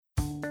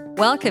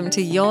Welcome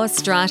to Your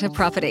Strata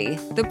Property,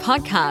 the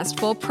podcast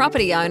for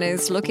property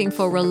owners looking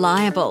for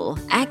reliable,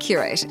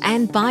 accurate,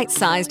 and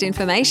bite-sized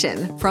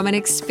information from an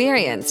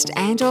experienced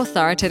and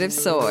authoritative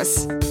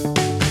source.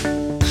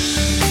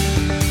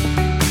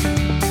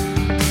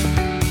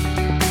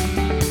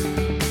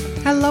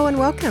 Hello and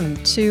welcome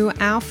to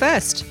our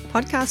first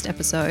podcast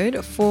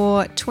episode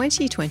for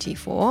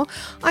 2024.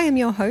 I am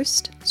your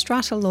host,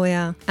 strata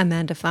lawyer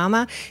Amanda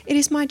Farmer. It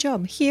is my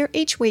job here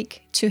each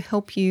week to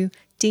help you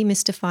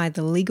demystify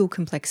the legal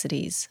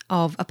complexities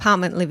of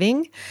apartment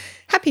living.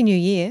 Happy New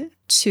Year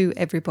to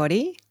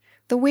everybody.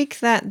 The week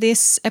that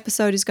this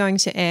episode is going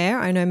to air,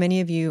 I know many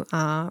of you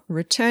are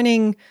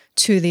returning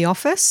to the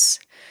office.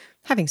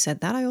 Having said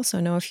that, I also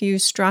know a few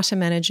strata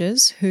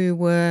managers who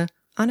were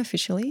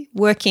unofficially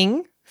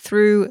working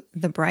through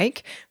the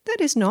break.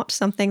 That is not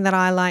something that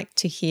I like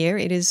to hear.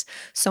 It is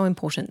so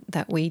important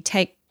that we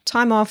take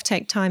time off,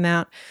 take time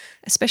out,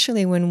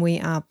 especially when we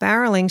are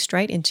barreling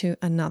straight into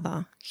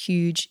another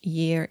huge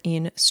year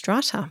in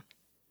strata.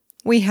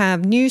 We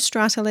have new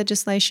strata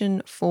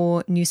legislation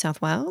for New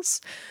South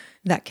Wales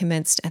that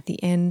commenced at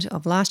the end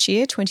of last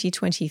year,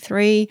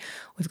 2023.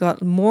 We've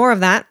got more of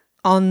that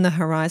on the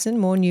horizon,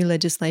 more new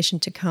legislation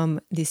to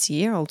come this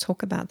year. I'll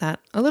talk about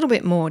that a little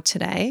bit more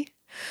today.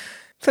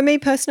 For me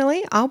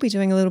personally, I'll be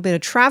doing a little bit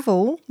of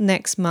travel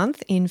next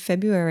month. In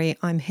February,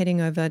 I'm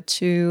heading over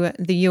to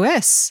the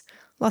US,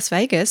 Las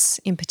Vegas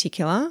in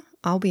particular.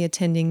 I'll be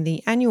attending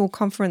the annual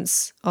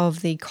conference of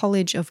the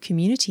College of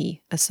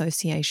Community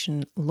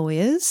Association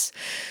Lawyers.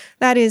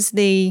 That is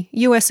the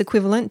US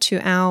equivalent to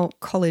our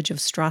College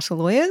of Strata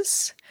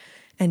Lawyers.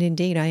 And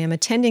indeed, I am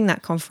attending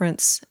that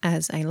conference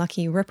as a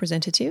lucky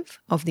representative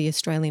of the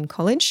Australian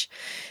College.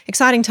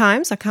 Exciting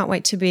times. I can't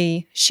wait to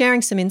be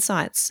sharing some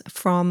insights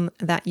from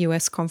that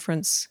US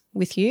conference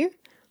with you.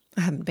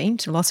 I haven't been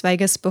to Las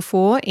Vegas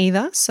before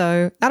either,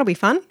 so that'll be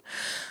fun.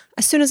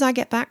 As soon as I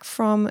get back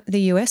from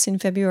the US in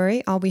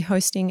February, I'll be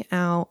hosting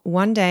our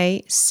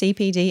one-day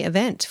CPD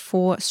event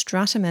for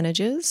strata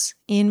managers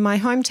in my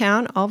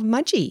hometown of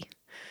Mudgee.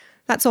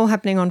 That's all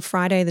happening on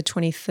Friday, the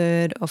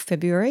 23rd of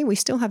February. We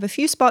still have a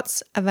few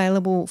spots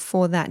available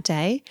for that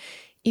day.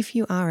 If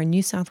you are a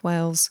New South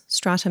Wales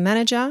strata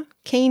manager,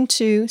 keen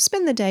to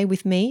spend the day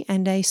with me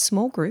and a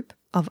small group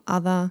of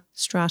other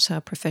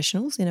strata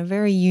professionals in a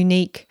very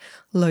unique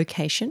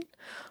location,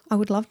 I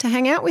would love to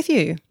hang out with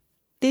you.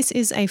 This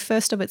is a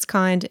first of its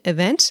kind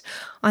event.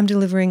 I'm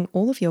delivering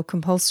all of your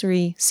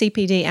compulsory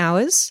CPD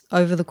hours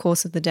over the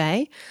course of the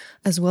day,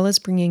 as well as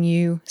bringing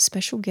you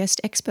special guest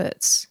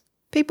experts.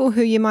 People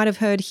who you might have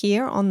heard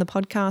here on the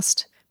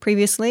podcast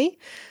previously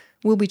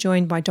will be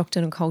joined by Dr.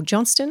 Nicole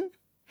Johnston,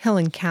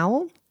 Helen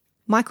Cowell,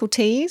 Michael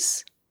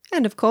Tees,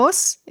 and of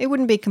course, it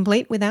wouldn't be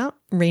complete without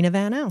Rena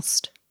Van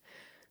Alst.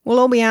 We'll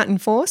all be out in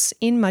force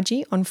in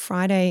Mudgee on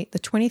Friday, the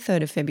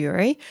 23rd of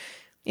February.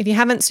 If you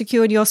haven't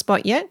secured your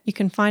spot yet, you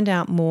can find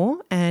out more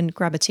and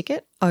grab a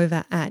ticket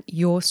over at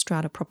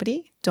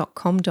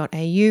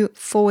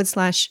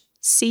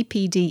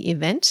yourstrataproperty.com.au/CPD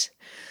event.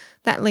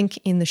 That link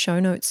in the show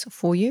notes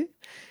for you.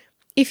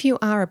 If you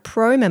are a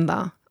pro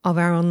member of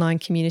our online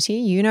community,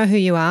 you know who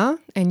you are,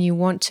 and you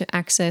want to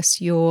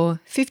access your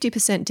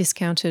 50%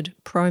 discounted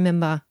pro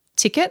member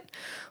ticket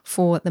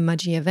for the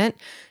Mudgee event,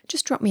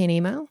 just drop me an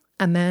email,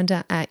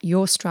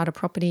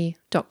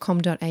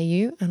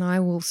 amanda@yourstrataproperty.com.au, and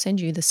I will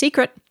send you the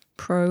secret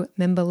pro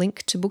member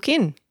link to book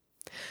in.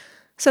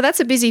 So that's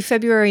a busy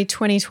February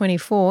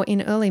 2024.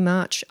 In early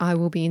March, I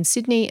will be in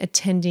Sydney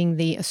attending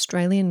the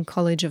Australian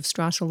College of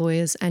Strata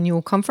Lawyers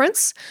annual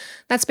conference.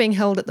 That's being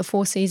held at the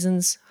Four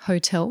Seasons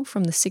Hotel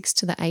from the 6th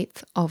to the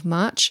 8th of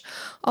March.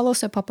 I'll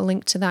also pop a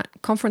link to that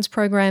conference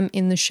program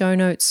in the show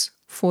notes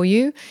for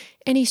you.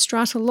 Any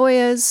strata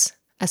lawyers,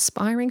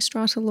 aspiring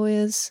strata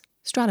lawyers,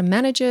 strata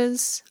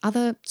managers,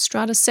 other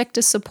strata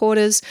sector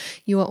supporters,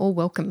 you are all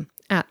welcome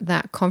at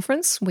that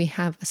conference. We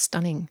have a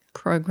stunning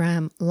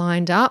program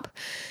lined up.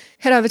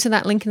 Head over to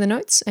that link in the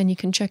notes and you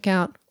can check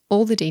out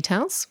all the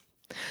details.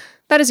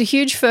 That is a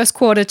huge first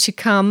quarter to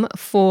come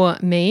for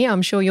me.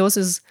 I'm sure yours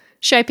is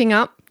shaping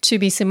up to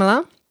be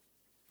similar.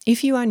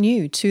 If you are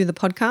new to the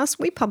podcast,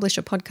 we publish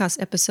a podcast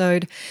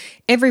episode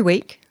every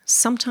week,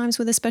 sometimes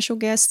with a special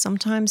guest,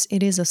 sometimes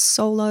it is a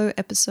solo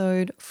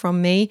episode from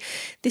me.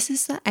 This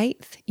is the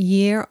 8th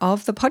year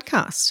of the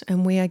podcast,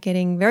 and we are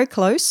getting very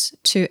close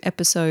to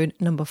episode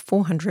number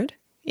 400,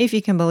 if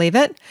you can believe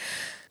it.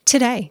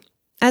 Today,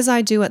 as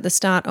I do at the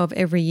start of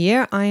every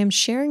year, I am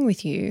sharing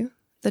with you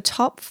the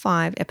top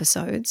 5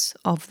 episodes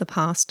of the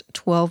past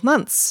 12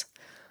 months.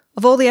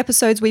 Of all the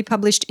episodes we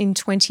published in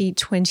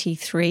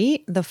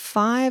 2023, the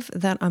 5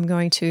 that I'm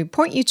going to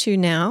point you to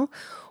now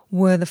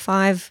were the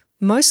 5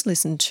 most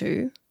listened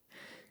to.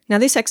 Now,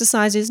 this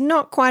exercise is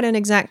not quite an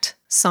exact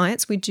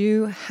science. We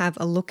do have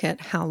a look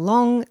at how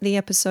long the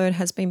episode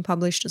has been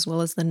published, as well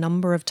as the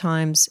number of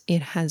times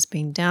it has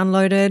been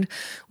downloaded.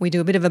 We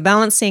do a bit of a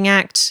balancing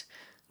act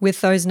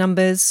with those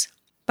numbers,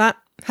 but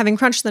having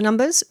crunched the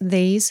numbers,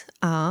 these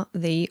are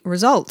the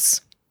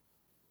results.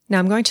 Now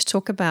I'm going to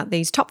talk about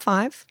these top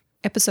 5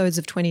 episodes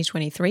of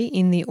 2023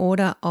 in the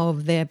order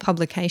of their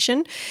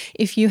publication.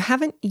 If you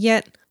haven't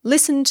yet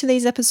listened to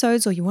these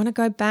episodes or you want to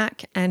go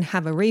back and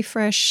have a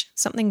refresh,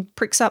 something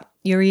pricks up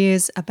your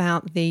ears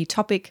about the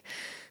topic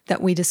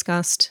that we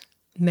discussed,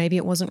 maybe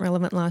it wasn't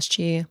relevant last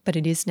year, but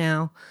it is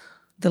now.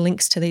 The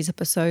links to these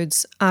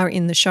episodes are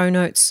in the show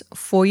notes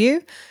for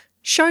you.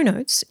 Show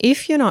notes,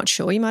 if you're not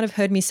sure, you might have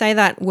heard me say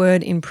that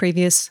word in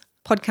previous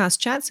podcast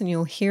chats and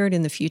you'll hear it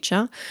in the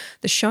future.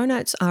 The show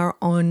notes are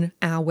on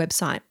our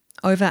website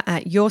over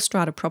at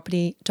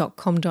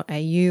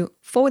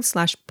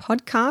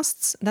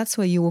yourstrataproperty.com.au/podcasts. That's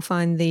where you will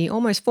find the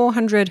almost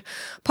 400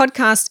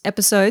 podcast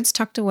episodes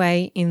tucked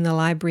away in the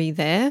library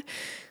there.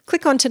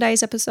 Click on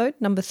today's episode,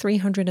 number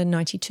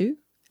 392,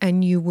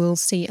 and you will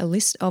see a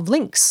list of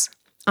links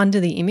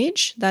under the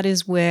image. That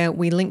is where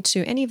we link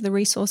to any of the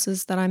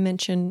resources that I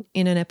mentioned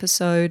in an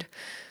episode,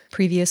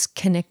 previous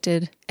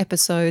connected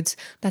episodes.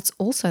 That's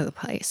also the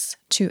place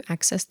to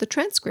access the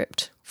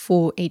transcript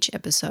for each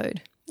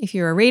episode. If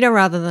you're a reader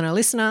rather than a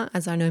listener,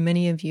 as I know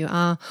many of you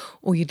are,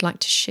 or you'd like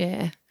to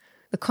share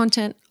the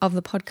content of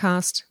the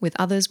podcast with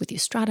others, with your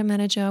strata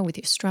manager, with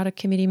your strata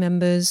committee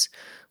members,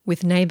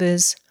 with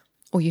neighbours,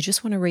 or you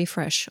just want to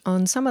refresh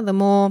on some of the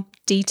more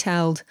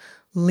detailed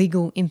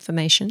legal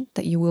information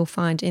that you will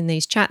find in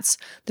these chats,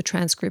 the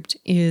transcript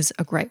is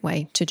a great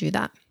way to do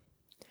that.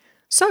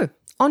 So,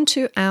 on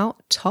to our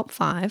top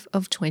 5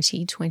 of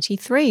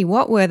 2023.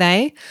 What were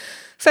they?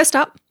 First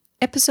up,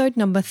 episode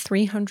number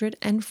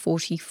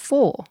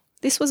 344.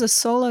 This was a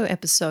solo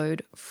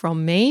episode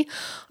from me.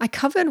 I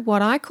covered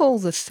what I call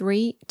the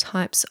 3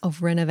 types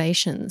of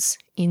renovations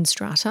in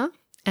strata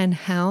and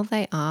how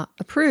they are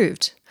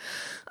approved.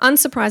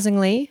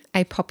 Unsurprisingly,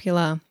 a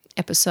popular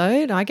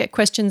episode. I get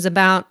questions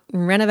about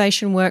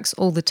renovation works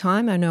all the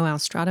time. I know our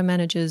strata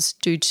managers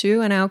do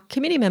too, and our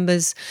committee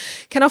members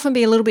can often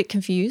be a little bit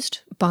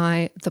confused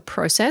by the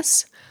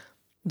process.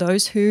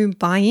 Those who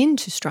buy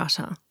into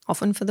strata,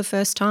 often for the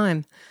first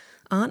time,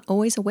 aren't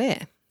always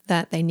aware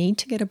that they need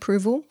to get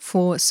approval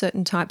for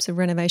certain types of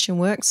renovation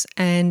works,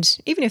 and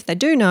even if they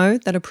do know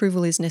that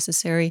approval is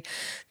necessary,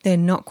 they're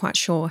not quite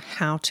sure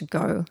how to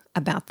go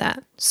about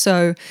that.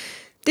 So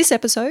this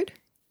episode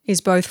is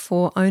both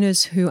for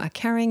owners who are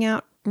carrying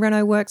out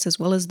reno works as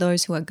well as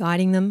those who are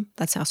guiding them.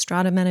 That's our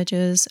strata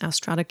managers, our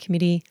strata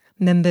committee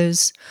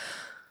members.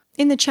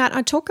 In the chat,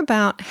 I talk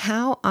about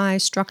how I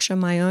structure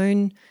my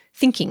own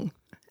thinking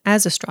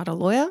as a strata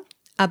lawyer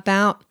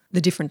about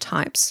the different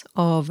types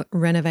of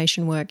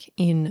renovation work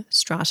in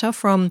strata,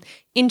 from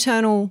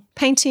internal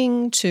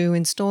painting to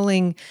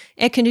installing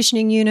air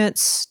conditioning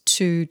units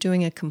to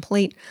doing a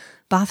complete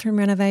bathroom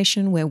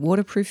renovation where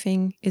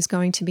waterproofing is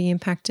going to be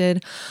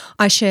impacted.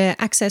 I share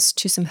access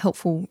to some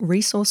helpful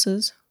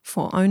resources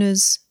for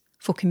owners,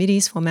 for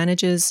committees, for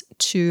managers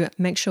to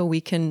make sure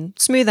we can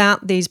smooth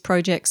out these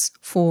projects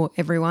for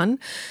everyone.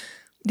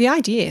 The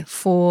idea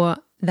for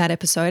that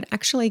episode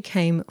actually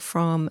came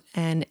from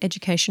an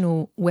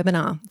educational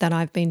webinar that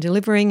I've been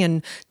delivering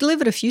and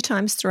delivered a few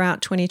times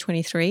throughout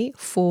 2023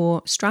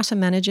 for strata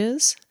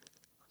managers.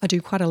 I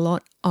do quite a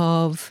lot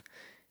of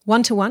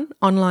one-to-one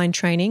online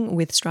training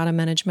with strata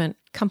management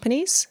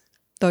companies,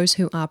 those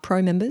who are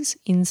pro members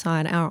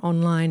inside our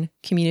online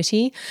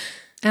community.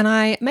 And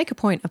I make a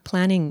point of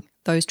planning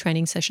those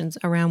training sessions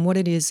around what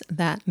it is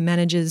that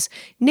managers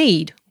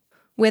need,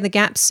 where the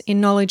gaps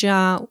in knowledge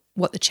are,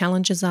 what the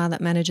challenges are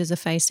that managers are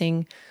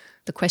facing,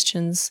 the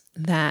questions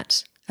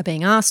that are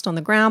being asked on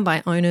the ground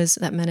by owners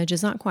that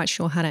managers aren't quite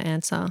sure how to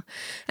answer.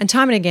 And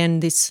time and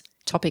again, this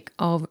topic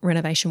of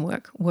renovation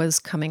work was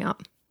coming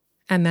up,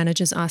 and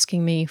managers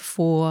asking me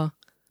for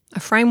a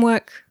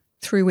framework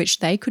through which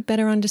they could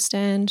better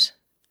understand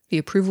the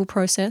approval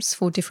process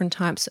for different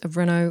types of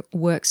reno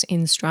works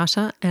in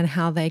strata and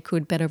how they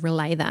could better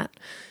relay that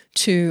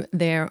to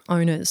their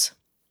owners.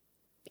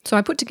 So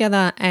I put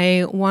together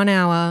a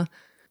 1-hour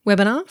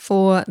webinar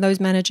for those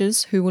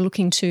managers who were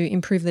looking to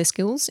improve their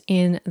skills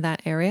in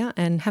that area,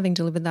 and having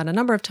delivered that a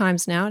number of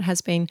times now, it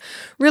has been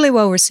really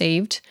well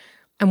received.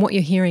 And what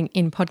you're hearing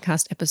in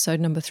podcast episode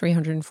number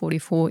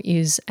 344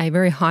 is a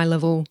very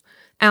high-level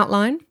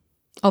outline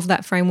of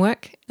that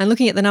framework. And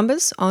looking at the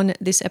numbers on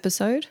this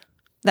episode,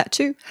 that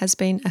too has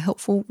been a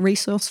helpful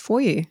resource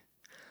for you.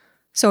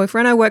 So if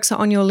reno works are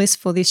on your list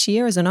for this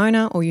year as an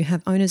owner, or you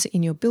have owners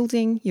in your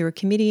building, you're a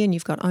committee and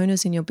you've got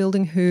owners in your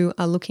building who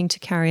are looking to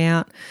carry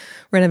out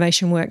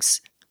renovation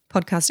works,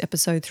 podcast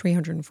episode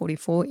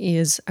 344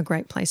 is a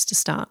great place to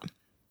start.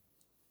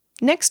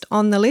 Next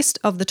on the list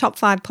of the top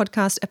 5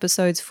 podcast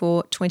episodes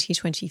for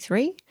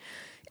 2023,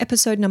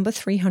 episode number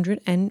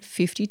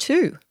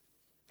 352,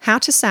 How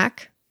to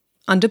Sack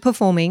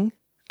Underperforming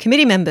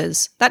Committee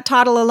Members. That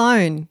title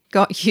alone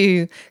got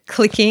you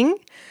clicking.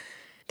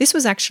 This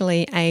was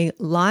actually a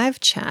live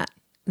chat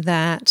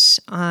that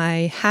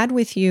I had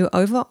with you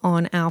over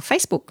on our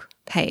Facebook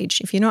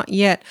page. If you're not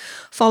yet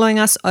following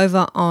us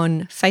over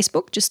on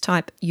Facebook, just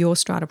type Your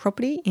Strata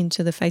Property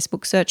into the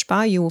Facebook search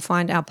bar. You will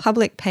find our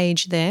public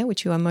page there,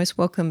 which you are most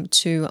welcome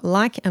to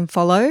like and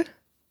follow.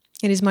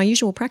 It is my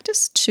usual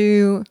practice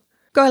to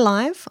go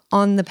live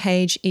on the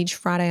page each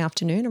Friday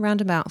afternoon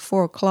around about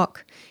 4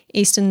 o'clock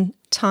Eastern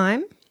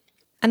Time.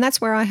 And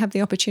that's where I have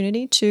the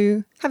opportunity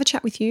to have a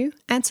chat with you,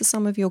 answer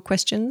some of your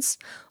questions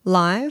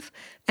live,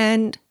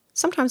 and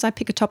sometimes I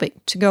pick a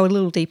topic to go a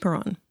little deeper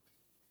on.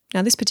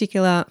 Now, this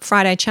particular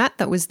Friday chat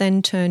that was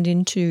then turned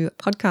into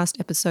podcast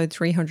episode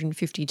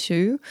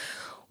 352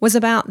 was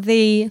about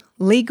the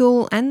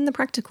legal and the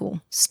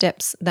practical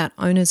steps that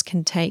owners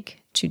can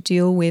take to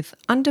deal with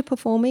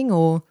underperforming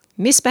or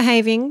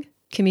misbehaving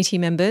committee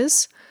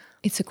members.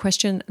 It's a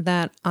question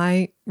that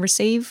I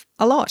receive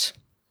a lot.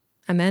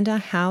 Amanda,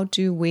 how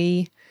do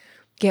we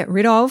get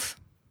rid of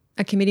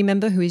a committee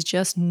member who is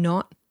just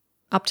not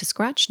up to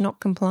scratch, not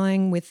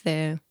complying with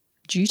their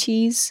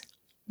duties,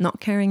 not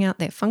carrying out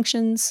their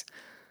functions,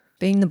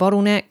 being the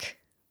bottleneck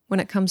when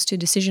it comes to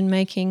decision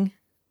making,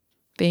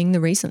 being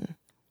the reason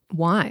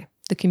why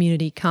the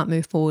community can't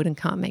move forward and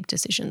can't make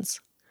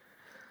decisions?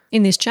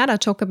 In this chat, I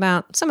talk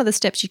about some of the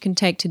steps you can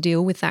take to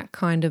deal with that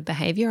kind of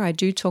behaviour. I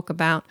do talk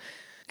about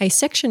a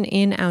section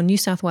in our New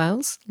South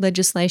Wales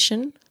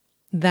legislation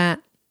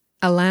that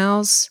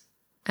allows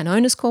an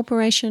owners'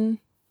 corporation,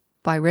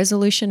 by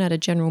resolution at a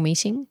general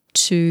meeting,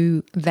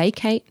 to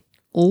vacate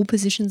all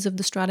positions of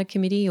the Strata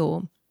Committee,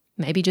 or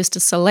maybe just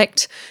a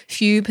select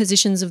few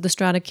positions of the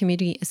Strata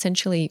Committee,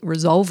 essentially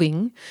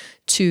resolving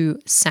to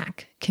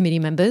sack committee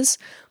members.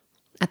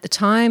 At the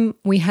time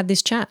we had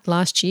this chat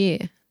last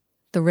year,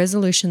 the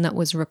resolution that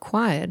was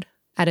required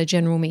at a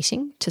general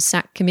meeting to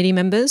sack committee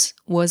members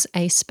was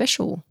a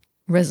special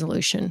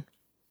resolution.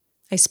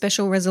 A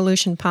special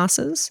resolution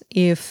passes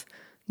if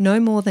no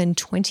more than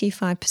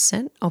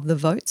 25% of the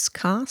votes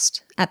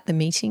cast at the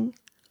meeting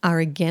are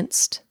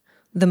against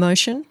the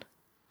motion,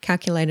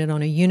 calculated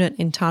on a unit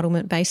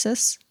entitlement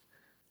basis.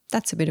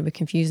 That's a bit of a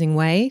confusing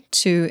way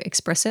to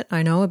express it.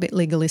 I know, a bit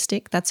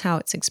legalistic. That's how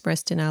it's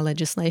expressed in our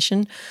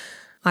legislation.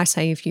 I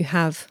say if you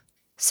have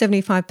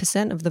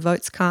 75% of the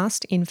votes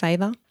cast in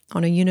favour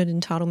on a unit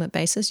entitlement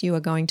basis, you are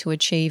going to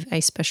achieve a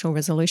special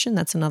resolution.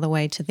 That's another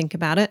way to think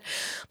about it.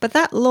 But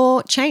that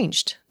law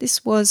changed.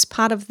 This was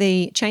part of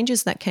the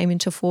changes that came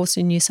into force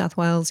in New South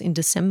Wales in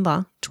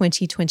December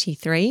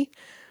 2023.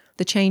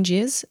 The change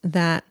is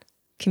that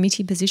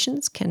committee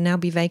positions can now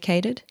be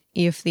vacated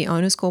if the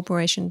owners'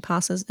 corporation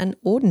passes an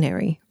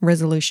ordinary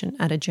resolution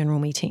at a general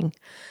meeting,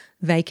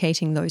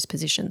 vacating those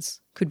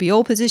positions. Could be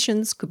all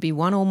positions, could be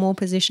one or more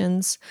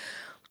positions,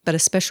 but a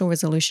special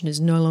resolution is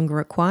no longer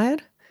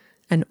required.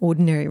 An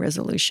ordinary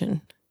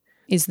resolution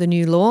is the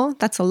new law.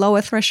 That's a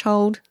lower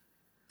threshold.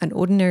 An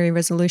ordinary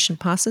resolution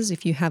passes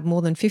if you have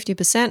more than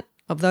 50%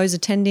 of those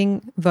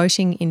attending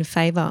voting in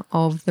favour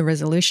of the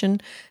resolution,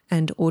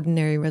 and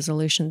ordinary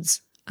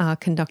resolutions are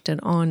conducted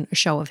on a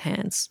show of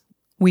hands.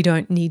 We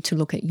don't need to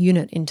look at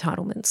unit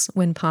entitlements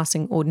when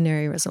passing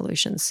ordinary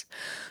resolutions.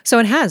 So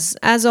it has,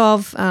 as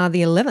of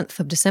the 11th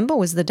of December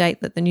was the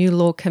date that the new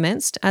law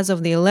commenced. As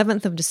of the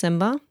 11th of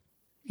December,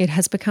 it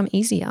has become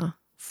easier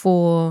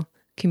for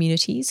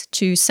communities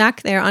to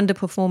sack their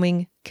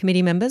underperforming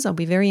committee members. I'll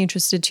be very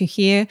interested to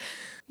hear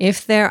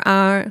if there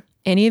are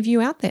any of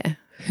you out there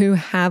who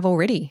have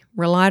already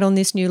relied on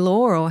this new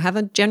law, or have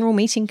a general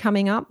meeting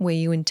coming up where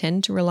you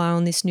intend to rely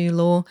on this new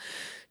law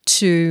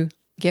to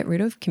get rid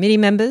of committee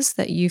members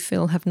that you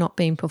feel have not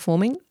been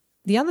performing.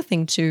 The other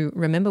thing to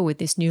remember with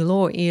this new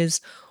law is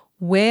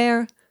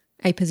where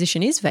a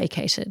position is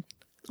vacated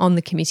on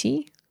the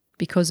committee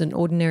because an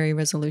ordinary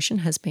resolution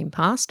has been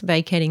passed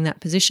vacating that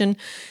position,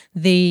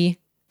 the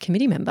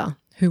committee member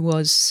who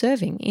was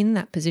serving in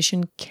that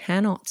position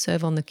cannot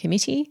serve on the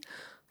committee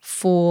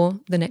for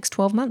the next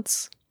 12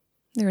 months.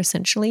 They're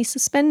essentially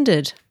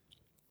suspended.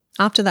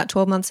 After that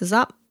 12 months is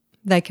up,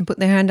 they can put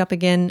their hand up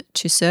again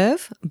to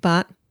serve,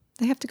 but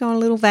they have to go on a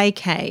little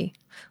vacay,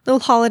 little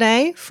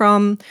holiday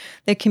from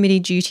their committee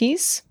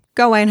duties,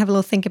 go away and have a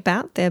little think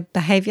about their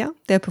behaviour,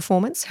 their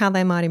performance, how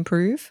they might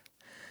improve.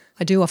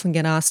 I do often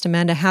get asked,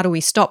 Amanda, how do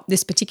we stop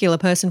this particular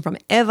person from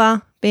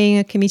ever being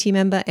a committee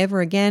member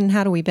ever again?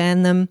 How do we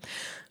ban them?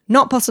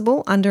 Not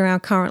possible under our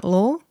current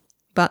law,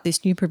 but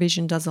this new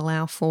provision does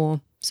allow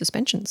for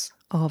suspensions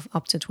of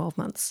up to 12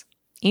 months.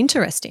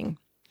 Interesting.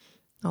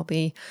 I'll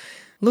be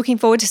looking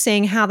forward to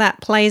seeing how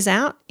that plays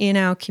out in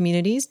our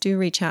communities. Do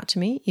reach out to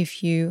me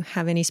if you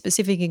have any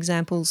specific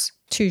examples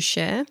to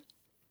share.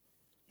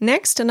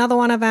 Next, another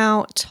one of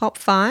our top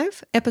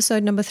 5,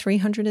 episode number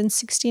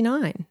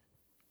 369.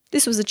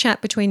 This was a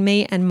chat between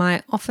me and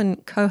my often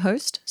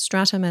co-host,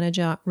 Strata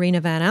manager Rena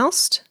Van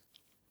Alst.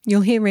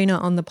 You'll hear Rena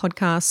on the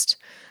podcast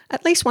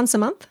at least once a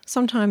month,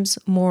 sometimes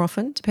more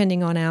often,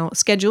 depending on our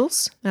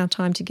schedules, our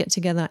time to get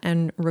together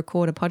and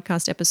record a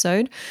podcast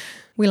episode.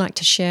 We like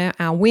to share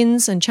our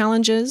wins and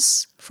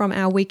challenges from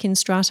our week in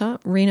Strata,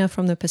 Rena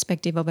from the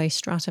perspective of a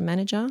Strata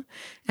manager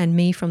and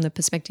me from the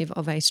perspective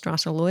of a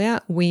Strata lawyer.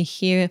 We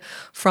hear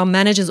from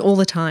managers all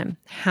the time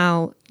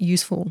how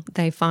useful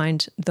they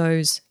find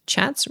those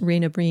chats,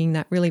 Rena bringing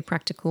that really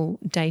practical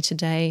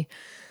day-to-day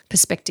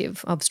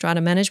perspective of Strata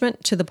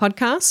management to the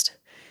podcast.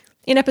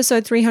 In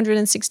episode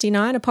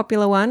 369, a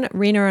popular one,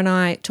 Rena and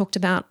I talked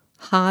about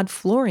hard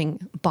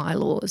flooring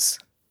bylaws.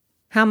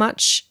 How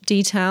much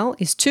detail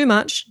is too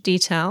much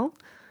detail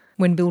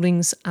when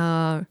buildings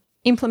are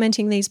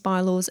implementing these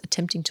bylaws,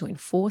 attempting to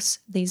enforce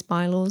these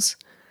bylaws?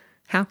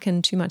 How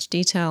can too much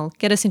detail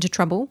get us into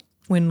trouble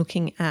when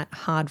looking at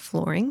hard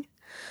flooring?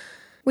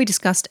 We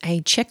discussed a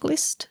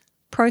checklist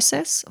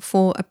process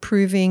for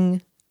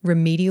approving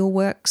remedial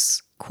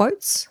works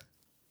quotes.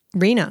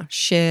 Rena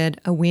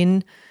shared a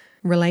win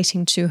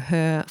relating to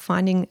her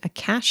finding a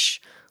cash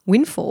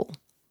windfall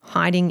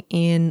hiding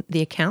in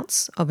the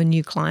accounts of a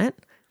new client.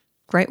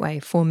 Great way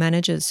for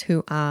managers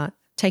who are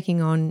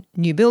taking on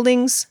new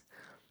buildings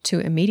to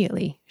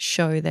immediately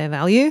show their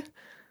value.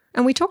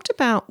 And we talked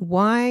about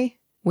why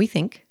we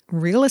think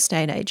real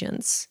estate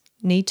agents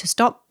need to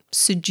stop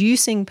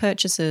seducing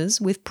purchasers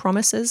with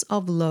promises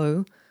of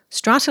low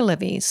strata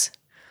levies.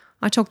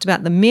 I talked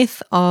about the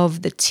myth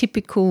of the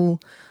typical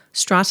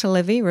strata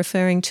levy,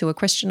 referring to a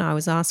question I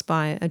was asked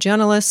by a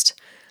journalist.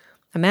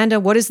 Amanda,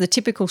 what is the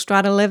typical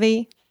strata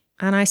levy?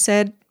 And I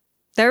said,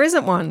 there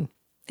isn't one.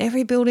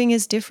 Every building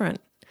is different.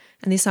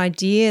 And this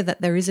idea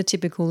that there is a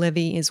typical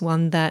levy is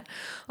one that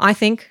I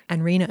think,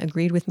 and Rena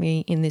agreed with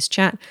me in this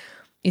chat,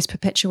 is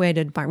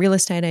perpetuated by real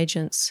estate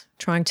agents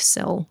trying to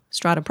sell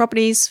strata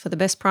properties for the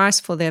best price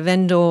for their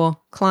vendor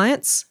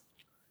clients.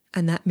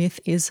 And that myth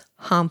is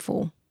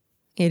harmful.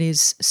 It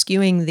is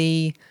skewing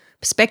the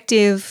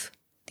perspective,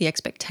 the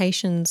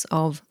expectations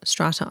of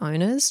strata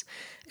owners,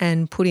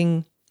 and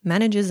putting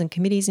managers and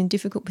committees in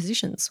difficult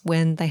positions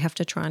when they have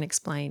to try and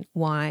explain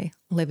why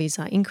levies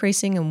are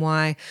increasing and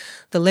why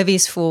the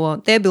levies for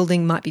their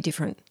building might be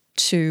different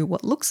to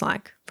what looks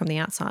like from the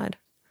outside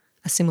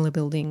a similar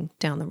building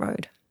down the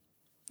road.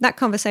 That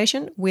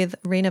conversation with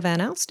Rena Van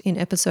Alst in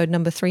episode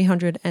number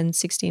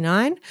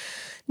 369.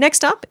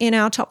 Next up in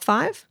our top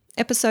 5,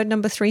 episode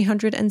number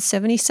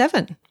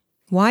 377.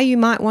 Why you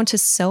might want to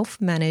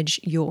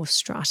self-manage your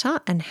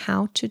strata and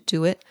how to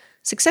do it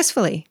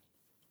successfully.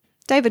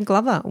 David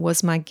Glover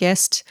was my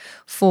guest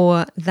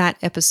for that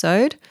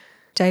episode.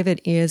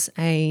 David is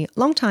a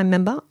longtime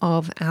member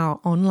of our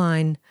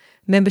online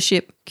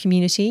membership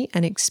community,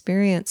 an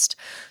experienced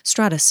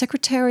strata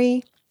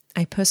secretary,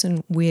 a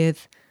person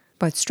with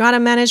both strata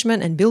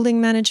management and building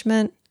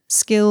management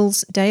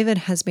skills. David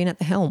has been at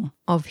the helm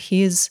of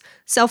his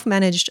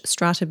self-managed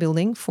strata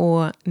building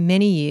for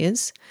many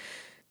years.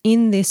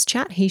 In this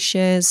chat, he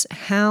shares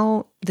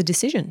how the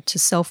decision to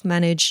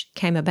self-manage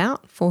came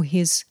about for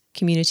his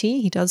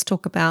community. He does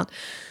talk about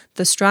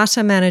the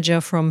strata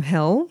manager from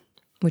hell,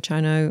 which I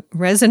know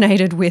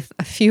resonated with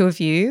a few of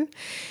you.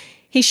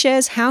 He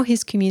shares how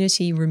his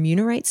community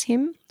remunerates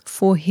him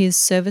for his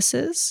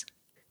services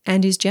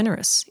and is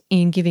generous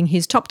in giving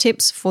his top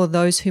tips for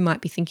those who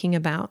might be thinking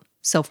about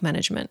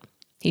self-management.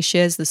 He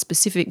shares the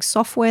specific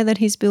software that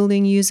his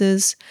building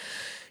uses.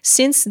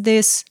 Since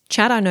this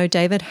chat, I know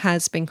David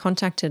has been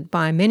contacted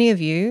by many of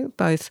you,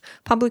 both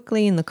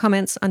publicly in the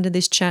comments under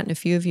this chat, and a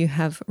few of you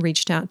have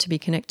reached out to be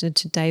connected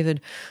to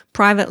David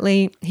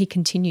privately. He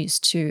continues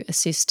to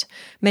assist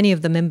many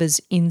of the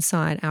members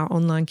inside our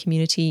online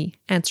community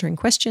answering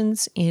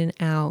questions in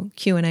our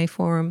Q&A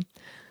forum.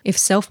 If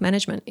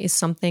self-management is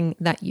something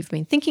that you've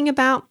been thinking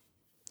about,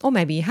 or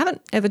maybe you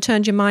haven't ever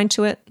turned your mind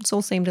to it, it's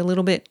all seemed a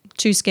little bit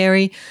too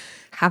scary,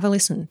 have a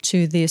listen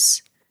to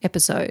this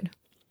episode.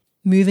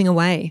 Moving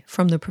away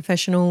from the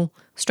professional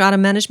strata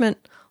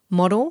management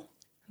model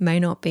may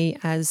not be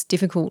as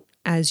difficult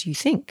as you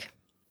think.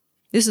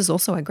 This is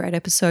also a great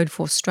episode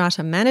for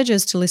strata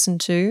managers to listen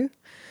to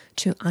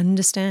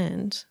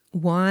understand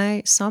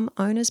why some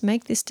owners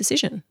make this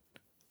decision.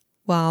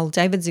 While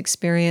David's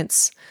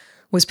experience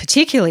was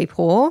particularly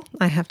poor,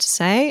 I have to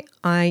say,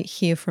 I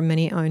hear from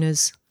many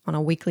owners on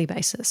a weekly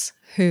basis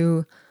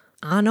who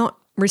are not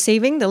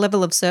receiving the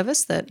level of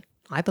service that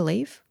I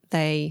believe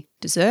they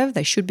deserve,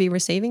 they should be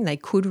receiving, they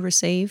could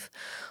receive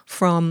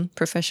from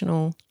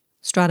professional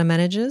strata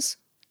managers,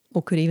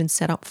 or could even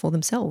set up for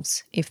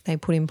themselves if they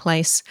put in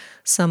place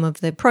some of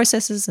the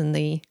processes and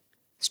the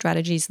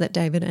strategies that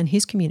David and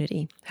his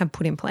community have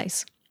put in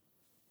place.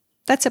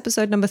 That's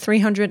episode number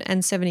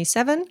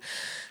 377.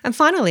 And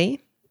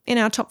finally, in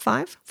our top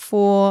 5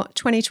 for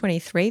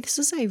 2023, this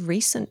is a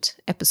recent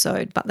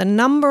episode, but the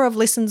number of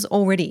listens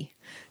already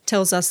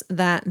tells us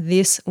that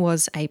this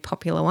was a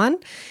popular one.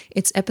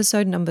 It's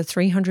episode number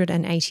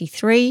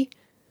 383,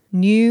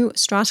 New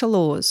Strata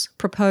Laws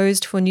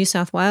Proposed for New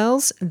South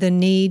Wales, The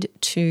Need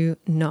to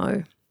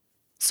Know.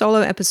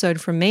 Solo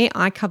episode from me.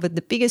 I covered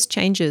the biggest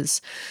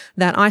changes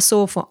that I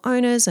saw for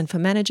owners and for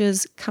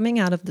managers coming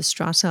out of the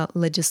Strata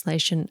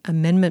Legislation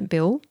Amendment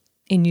Bill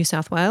in New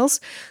South Wales.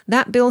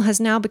 That bill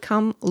has now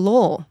become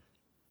law.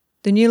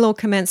 The new law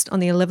commenced on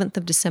the 11th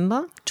of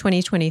December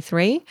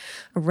 2023,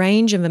 a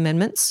range of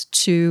amendments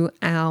to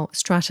our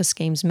Strata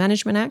Schemes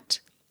Management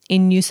Act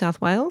in New South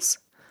Wales.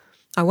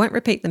 I won't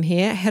repeat them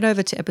here. Head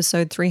over to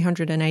episode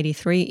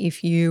 383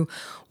 if you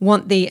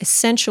want the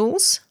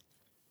essentials.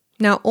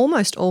 Now,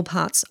 almost all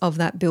parts of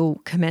that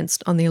bill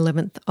commenced on the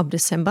 11th of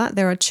December.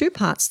 There are 2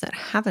 parts that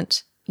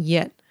haven't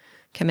yet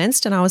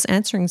commenced, and I was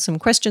answering some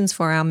questions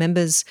for our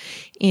members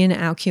in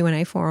our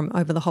Q&A forum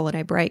over the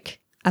holiday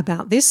break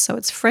about this, so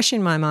it's fresh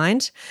in my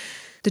mind.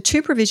 The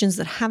two provisions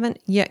that haven't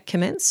yet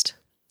commenced.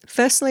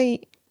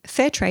 Firstly,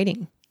 fair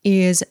trading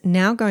is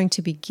now going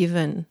to be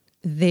given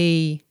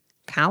the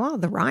power,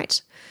 the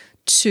right,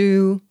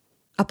 to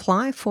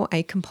apply for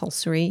a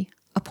compulsory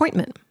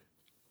appointment.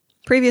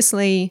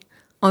 Previously,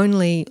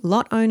 only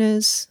lot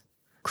owners,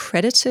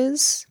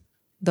 creditors,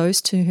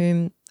 those to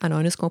whom an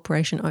owner's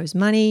corporation owes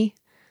money,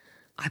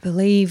 I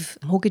believe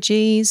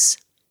mortgagees,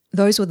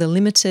 those were the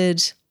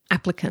limited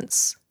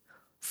applicants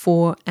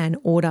for an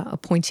order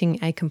appointing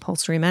a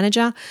compulsory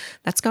manager.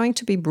 That's going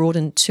to be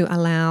broadened to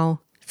allow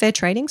fair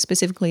trading,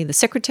 specifically the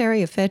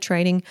Secretary of Fair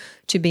Trading,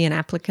 to be an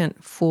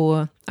applicant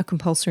for a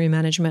compulsory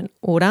management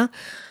order.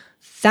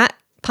 That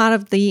part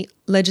of the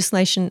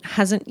legislation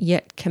hasn't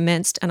yet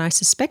commenced, and I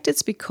suspect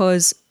it's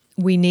because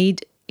we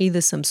need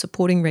either some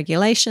supporting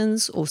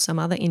regulations or some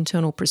other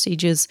internal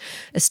procedures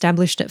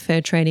established at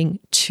Fair Trading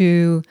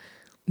to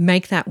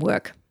make that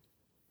work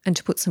and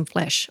to put some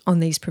flesh on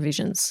these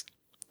provisions.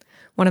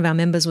 One of our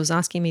members was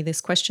asking me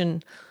this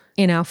question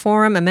in our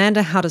forum,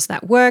 Amanda, how does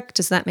that work?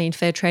 Does that mean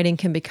Fair Trading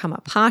can become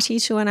a party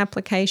to an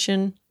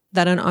application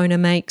that an owner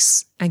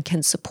makes and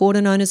can support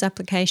an owner's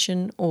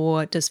application,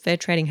 or does Fair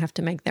Trading have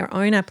to make their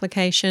own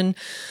application?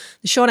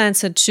 The short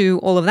answer to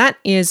all of that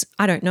is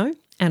I don't know,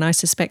 and I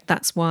suspect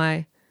that's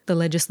why the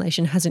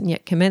legislation hasn't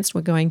yet commenced.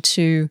 We're going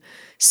to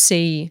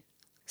see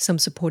some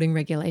supporting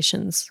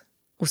regulations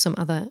or some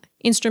other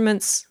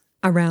instruments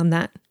around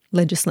that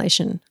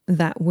legislation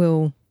that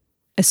will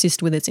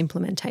assist with its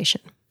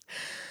implementation.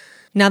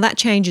 Now, that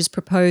change is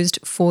proposed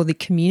for the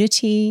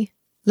community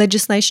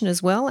legislation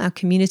as well, our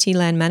Community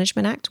Land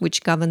Management Act,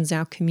 which governs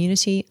our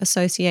community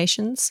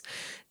associations.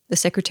 The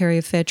Secretary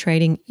of Fair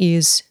Trading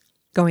is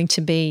going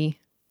to be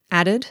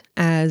added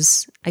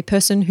as a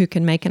person who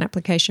can make an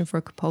application for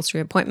a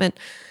compulsory appointment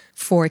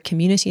for a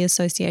community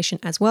association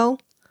as well.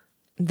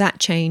 That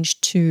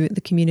change to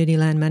the Community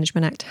Land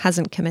Management Act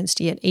hasn't commenced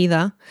yet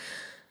either.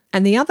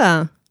 And the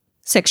other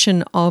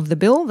section of the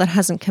bill that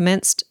hasn't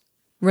commenced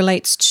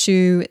relates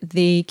to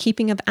the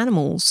keeping of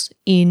animals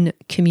in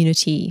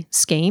community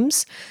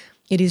schemes.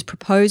 It is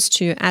proposed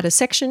to add a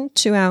section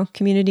to our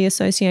community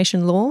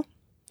association law.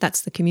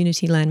 That's the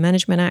Community Land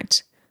Management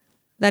Act.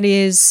 That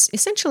is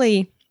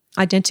essentially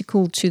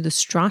identical to the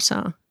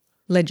strata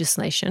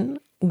legislation,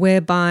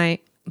 whereby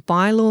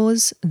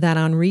bylaws that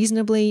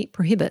unreasonably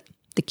prohibit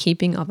the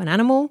keeping of an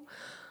animal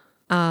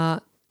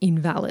are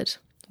invalid.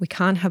 We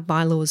can't have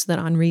bylaws that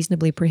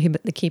unreasonably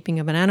prohibit the keeping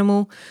of an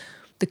animal.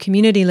 The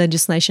community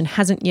legislation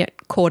hasn't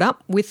yet caught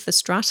up with the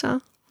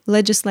strata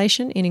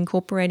legislation in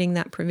incorporating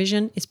that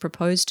provision. It's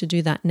proposed to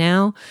do that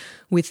now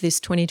with this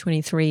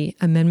 2023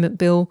 amendment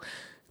bill,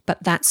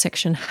 but that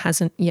section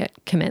hasn't yet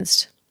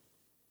commenced.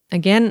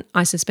 Again,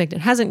 I suspect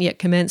it hasn't yet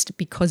commenced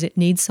because it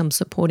needs some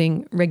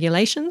supporting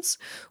regulations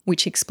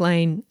which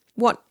explain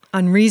what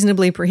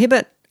unreasonably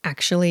prohibit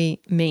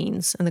actually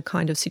means and the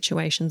kind of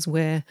situations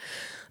where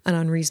an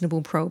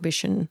unreasonable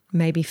prohibition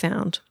may be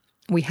found.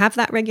 We have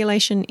that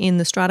regulation in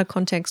the strata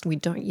context. We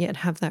don't yet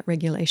have that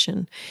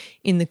regulation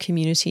in the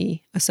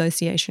community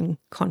association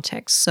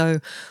context. So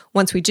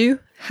once we do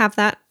have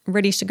that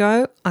ready to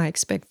go, I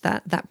expect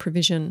that that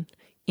provision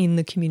in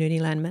the Community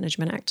Land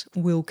Management Act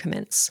will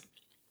commence.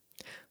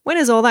 When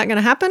is all that going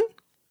to happen?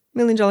 $1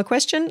 million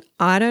question.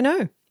 I don't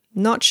know.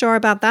 Not sure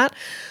about that.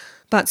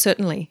 But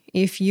certainly,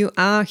 if you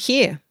are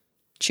here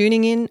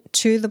tuning in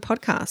to the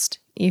podcast,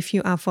 if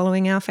you are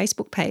following our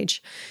Facebook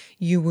page,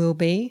 you will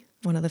be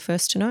one of the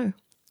first to know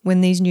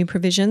when these new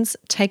provisions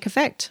take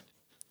effect.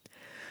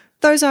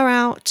 Those are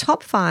our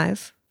top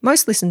 5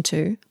 most listened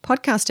to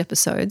podcast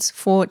episodes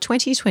for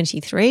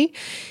 2023.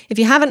 If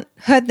you haven't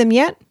heard them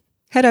yet,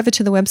 head over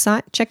to the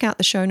website, check out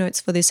the show notes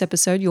for this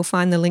episode. You'll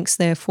find the links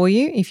there for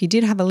you. If you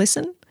did have a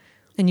listen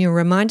and you're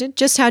reminded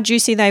just how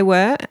juicy they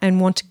were and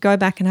want to go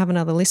back and have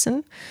another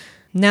listen,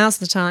 now's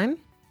the time.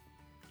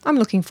 I'm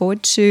looking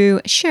forward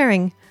to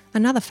sharing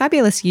another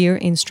fabulous year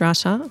in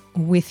Strata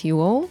with you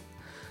all.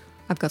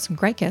 I've got some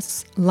great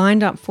guests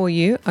lined up for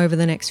you over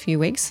the next few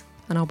weeks,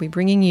 and I'll be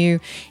bringing you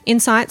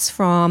insights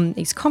from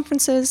these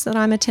conferences that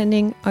I'm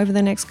attending over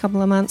the next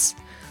couple of months.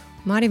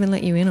 Might even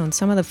let you in on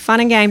some of the fun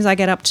and games I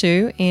get up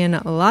to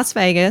in Las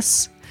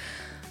Vegas.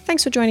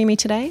 Thanks for joining me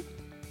today.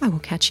 I will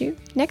catch you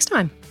next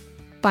time.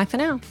 Bye for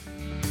now.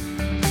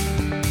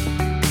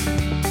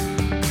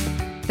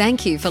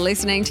 Thank you for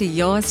listening to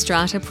Your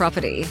Strata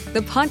Property,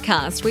 the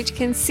podcast which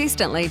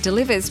consistently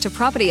delivers to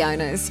property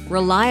owners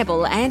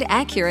reliable and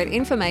accurate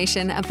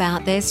information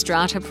about their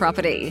strata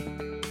property.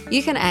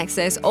 You can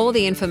access all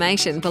the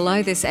information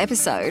below this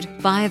episode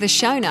via the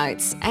show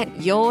notes at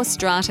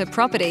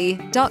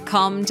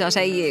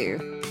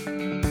yourstrataproperty.com.au.